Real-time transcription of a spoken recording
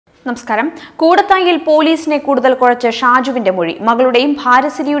നമസ്കാരം. കൂടത്തായിൽ പോലീസിനെ കൂടുതൽ കുഴച്ച് ഷാജുവിന്റെ മൊഴി. മകളുടെയും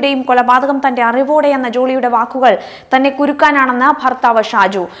ഭാര്യസിലിയുടെയും കൊലപാതകം തന്റെ അറിവോടെയെന്ന ജോളിയുടെ വാക്കുകൾ തന്നെ കുരുക്കാനാണെന്ന് ഭർത്താവ്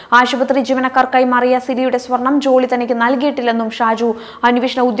ഷാജു. ആശുപത്രി ജീവനക്കാർ കൈമാറിയ സിലിയുടെ സ്വർണം ജോളി തനിക്ക് നൽകിയിട്ടില്ലെന്നും ഷാജു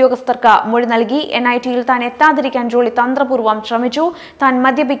അന്വേഷണ ഉദ്യോഗസ്ഥർക്ക് മൊഴി നൽകി. NITയിൽ താൻ എത്താതിരിക്കാൻ ജോളി തന്ത്രപൂർവ്വം ശ്രമിച്ചു. താൻ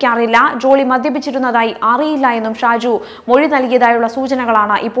മദ്യപിക്കാറില്ല, ജോളി മദ്യപിച്ചിരുന്നതായി അറിയില്ല എന്നും ഷാജു മൊഴി നൽകിയതായുള്ള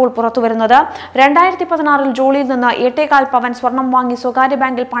സൂചനകളാണ് ഇപ്പോൾ പുറത്തുവരുന്നത്. 2016 ജോളിയിൽ നിന്ന് 8.25 പവൻ സ്വർണം വാങ്ങി സ്വകാര്യ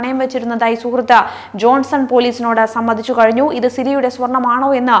ബാങ്കിൽ പണയം വെച്ചിരുന്നതായി സുഹൃത്ത് ജോൺസൺ പോലീസിനോട് സമ്മതിച്ചു കഴിഞ്ഞു. ഇത് സിലിയുടെ സ്വർണമാണോ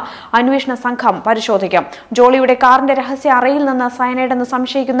എന്ന് അന്വേഷണ സംഘം പരിശോധിക്കും. ജോളിയുടെ കാറിന്റെ രഹസ്യ അറയിൽ നിന്ന് സയനൈഡ് എന്ന്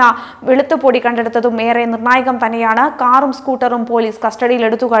സംശയിക്കുന്ന വെളുത്തുപൊടി കണ്ടെടുത്തതും ഏറെ നിർണായകം തന്നെയാണ്. കാറും സ്കൂട്ടറും പോലീസ് കസ്റ്റഡിയിൽ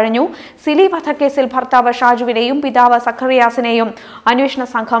എടുത്തു കഴിഞ്ഞു. സിലി വധക്കേസിൽ ഭർത്താവ് ഷാജുവിനെയും പിതാവ് സഖറിയാസിനെയും അന്വേഷണ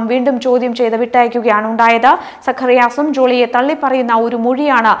സംഘം വീണ്ടും ചോദ്യം ചെയ്ത് വിട്ടയക്കുകയാണ് ഉണ്ടായത്. സഖറിയാസും ജോളിയെ തള്ളിപ്പറയുന്ന ഒരു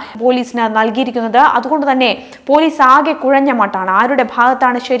മൊഴിയാണ് പോലീസിന് നൽകിയിരിക്കുന്നത്. അതുകൊണ്ട് തന്നെ പോലീസ് ആകെ കുഴഞ്ഞ മട്ടാണ്. ആരുടെ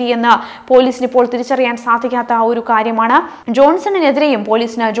ഭാഗത്താണ് ശരിയെന്ന് പോലീസിന് ഇപ്പോൾ തിരിച്ചറിയാൻ സാധിക്കാത്ത ഒരു കാര്യമാണ്. ജോൺസണിനെതിരെയും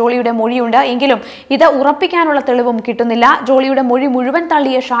പോലീസിന് ജോളിയുടെ മൊഴിയുണ്ട്. എങ്കിലും ഇത് ഉറപ്പിക്കാനുള്ള തെളിവും കിട്ടുന്നില്ല. ജോളിയുടെ മൊഴി മുഴുവൻ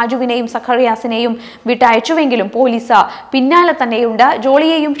തള്ളിയ ഷാജുവിനെയും സഖറിയാസിനെയും വിട്ടയച്ചുവെങ്കിലും പോലീസ് പിന്നാലെ തന്നെയുണ്ട്.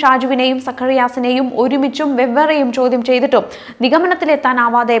 ജോളിയെയും ഷാജുവിനെയും സഖറിയാസിനെയും ഒരുമിച്ചും വെവ്വേറെയും ചോദ്യം ചെയ്തിട്ടും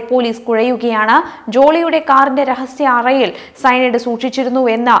നിഗമനത്തിലെത്താനാവാതെ പോലീസ് കുഴയുകയാണ്. ജോളിയുടെ കാറിന്റെ രഹസ്യ അറയിൽ സയനൈഡ് സൂക്ഷിച്ചിരുന്നു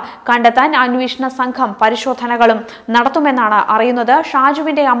എന്ന് കണ്ടെത്താൻ അന്വേഷണ സംഘം പരിശോധനകളും നടത്തുമെന്നാണ് അറിയുന്നത്.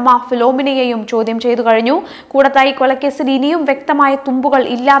 ഷാജുവിന്റെ അമ്മ ഫിലോമിനയെയും ചോദ്യം ചെയ്തു കഴിഞ്ഞു. കൂടത്തായി കൊലക്കേസിൽ ഇനിയും വ്യക്തമായ തുമ്പുകൾ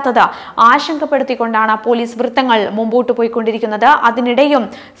ഇല്ലാത്തത് ആശങ്കപ്പെടുത്തിക്കൊണ്ടാണ് പോലീസ് വൃത്തങ്ങൾ മുമ്പോട്ട് പോയിക്കൊണ്ടിരിക്കുന്നത്. അതിനിടെയും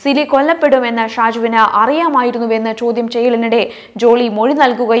സിലി കൊല്ലപ്പെടുമെന്ന് ഷാജുവിന് അറിയാമായിരുന്നുവെന്ന് ചോദ്യം ചെയ്യലിനിടെ ജോളി മൊഴി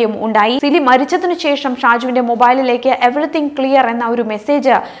നൽകുകയും ഉണ്ടായി. സിലി മരിച്ചതിനു ശേഷം ഷാജുവിന്റെ മൊബൈലിലേക്ക് എവറിത്തിങ് ക്ലിയർ എന്ന ഒരു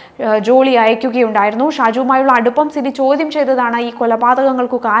മെസ്സേജ് ജോളി അയക്കുകയുണ്ടായിരുന്നു. ഷാജുവുമായുള്ള അടുപ്പം സിലി ചോദ്യം ചെയ്തതാണ് ഈ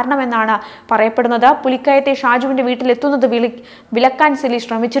കൊലപാതകങ്ങൾക്കു കാരണമെന്നാണ് പറയപ്പെടുന്നത്. പുലിക്കയത്തെ ഷാജുവിന്റെ വീട്ടിലെത്തുന്നത് വിലക്കാൻ സിലി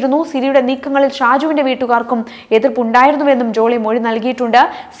ശ്രമിച്ചിരുന്നു. സിലിയുടെ നീക്കങ്ങളിൽ ഷാജുവിന്റെ വീട്ടുകാർക്കും എതിർപ്പുണ്ടായിരുന്നുവെന്നും ജോളി മൊഴി നൽകിയിട്ടുണ്ട്.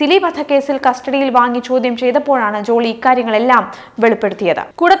 സിലി വധക്കേസിൽ കസ്റ്റഡിയിൽ വാങ്ങി ചോദ്യം ചെയ്തപ്പോഴാണ് ജോളി ഇക്കാര്യങ്ങളെല്ലാം വെളിപ്പെടുത്തിയത്.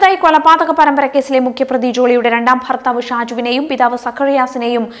 കൂടത്തായി കൊലപാതക പരമ്പര കേസിലെ മുഖ്യപ്രതി ജോളിയുടെ രണ്ടാം ഭർത്താവ് ഷാജുവിനെയും പിതാവ്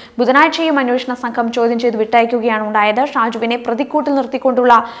സഖറിയാസിനെയും ബുധനാഴ്ചയും അന്വേഷണ സംഘം ചോദ്യം ചെയ്ത് വിട്ടയക്കുകയാണ് ഉണ്ടായത്. ഷാജുവിനെ പ്രതിക്കൂട്ടിൽ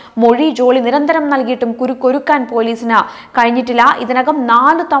നിർത്തിക്കൊണ്ടുള്ള മൊഴി ജോളി നിരന്തരം നൽകിയിട്ടും കുരുക്കൊരുക്കാൻ പോലീസിന് കഴിഞ്ഞിട്ടില്ല. ഇതിനകം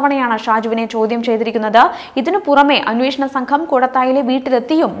 4 തവണയാണ് ഷാജുവിനെ ചോദ്യം ചെയ്തിരിക്കുന്നത്. ഇതിനു പുറമെ അന്വേഷണ സംഘം കൂടത്തായിലെ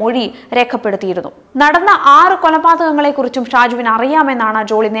വീട്ടിലെത്തിയും മൊഴി രേഖപ്പെടുത്തിയിരുന്നു. നടന്ന 6 കൊലപാതകങ്ങളെക്കുറിച്ചും ഷാജുവിന് അറിയാമെന്നാണ്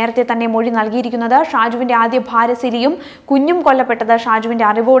ജോളി നേരത്തെ തന്നെ മൊഴി നൽകിയിരിക്കുന്നത്. ഷാജുവിന്റെ ആദ്യ ഭാര്യ സിലിയും കുഞ്ഞും കൊല്ലപ്പെട്ടത് ഷാജുവിന്റെ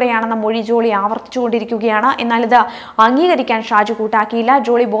അറിവോടെയാണെന്ന മൊഴി ജോളി ആവർത്തിച്ചുകൊണ്ടിരിക്കുകയാണ്. എന്നാൽ ഇത് അംഗീകരിക്കാൻ ഷാജു കൂട്ടാക്കിയില്ല.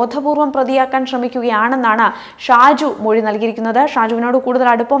 ജോളി ബോധപൂർവം പ്രതിയാക്കാൻ ശ്രമിക്കുകയാണെന്നാണ് ഷാജു മൊഴി നൽകിയിരിക്കുന്നത്. ഷാജുവിനോട് കൂടുതൽ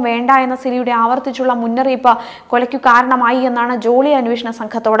അടുപ്പം വേണ്ട എന്ന സിലിയുടെ ആവർത്തിച്ചുള്ള മുന്നറിയിപ്പ് കൊലയ്ക്കു കാരണമായി എന്നാണ് ജോളി അന്വേഷണ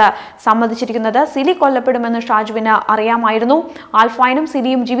സംഘത്തോട് സമ്മതിച്ചിരിക്കുന്നത്. സിലി കൊല്ലപ്പെടുമെന്ന് ഷാജുവിന് അറിയാമായിരുന്നു. ആൽഫൈനും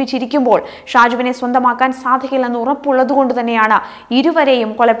സിലിയും ജീവിച്ചിരിക്കുമ്പോൾ ഷാജുവിനെ സ്വന്തമാക്കാൻ സാധിക്കില്ലെന്ന് ഉറപ്പുള്ളതുകൊണ്ട് തന്നെയാണ്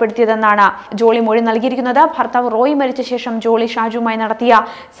ഇരുവരെയും കൊലപ്പെടുത്തിയതെന്നാണ് ജോളി മൊഴി നൽകിയിരിക്കുന്നത്. ഭർത്താവ് റോയ് മരിച്ച ശേഷം ജോളി ഷാജുവുമായി നടത്തിയ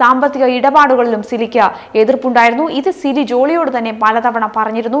സാമ്പത്തിക ഇടപാടുകളിലും സിലിക്ക് എതിർപ്പുണ്ടായിരുന്നു. ഇത് സിലി ജോളിയോട് തന്നെ പലതവണ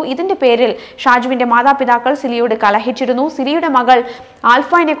പറഞ്ഞിരുന്നു. ഇതിന്റെ പേരിൽ ഷാജുവിന്റെ മാതാപിതാക്കൾ സിലിയോട് കലഹിച്ചിരുന്നു. സിലിയുടെ മകൾ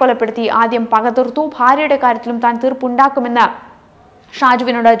ആൽഫൈനെ കൊലപ്പെടുത്തി ആദ്യം പക തീർത്തു. ഭാര്യയുടെ കാര്യത്തിലും താൻ തീർപ്പുണ്ടാക്കുമെന്ന്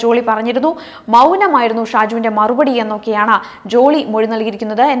ഷാജുവിനോട് ജോളി പറഞ്ഞിരുന്നു. മൗനമായിരുന്നു ഷാജുവിന്റെ മറുപടി എന്നൊക്കെയാണ് ജോളി മൊഴി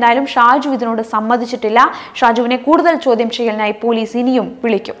നൽകിയിരിക്കുന്നത്. എന്തായാലും ഷാജു ഇതിനോട് സമ്മതിച്ചിട്ടില്ല. ഷാജുവിനെ കൂടുതൽ ചോദ്യം ചെയ്യലിനായി പോലീസ് ഇനിയും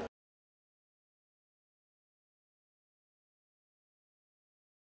വിളിക്കും.